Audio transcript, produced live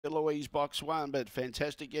Louise box 1, but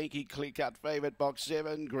Fantastic Yankee clear cut favourite box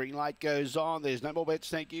 7. Green light goes on. There's no more bets.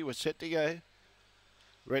 Thank you. We're set to go.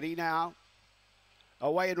 Ready now.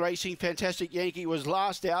 Away and racing, Fantastic Yankee was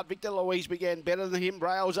last out. Victor Louise began better than him.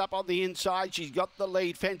 Braille's up on the inside. She's got the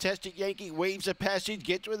lead. Fantastic Yankee weaves a passage,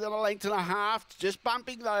 gets within a length and a half. Just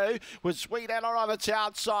bumping though with Sweet Anna on its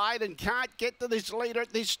outside and can't get to this leader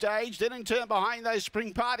at this stage. Then in turn behind those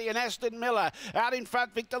Spring Party and Aston Miller. Out in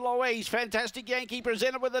front, Victor Louise. Fantastic Yankee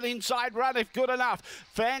presented with an inside run if good enough.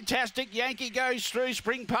 Fantastic Yankee goes through.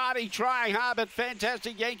 Spring Party trying hard, but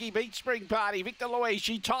Fantastic Yankee beats Spring Party. Victor Louise,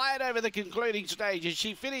 she tired over the concluding stages.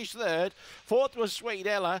 She finished third. Fourth was Sweet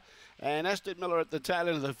Ella and Aston Miller at the tail end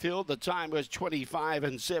of the field. The time was 25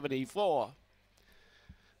 and 74.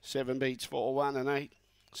 7 beats 4, 1 and 8.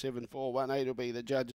 7, 4, 1, 8 will be the judge.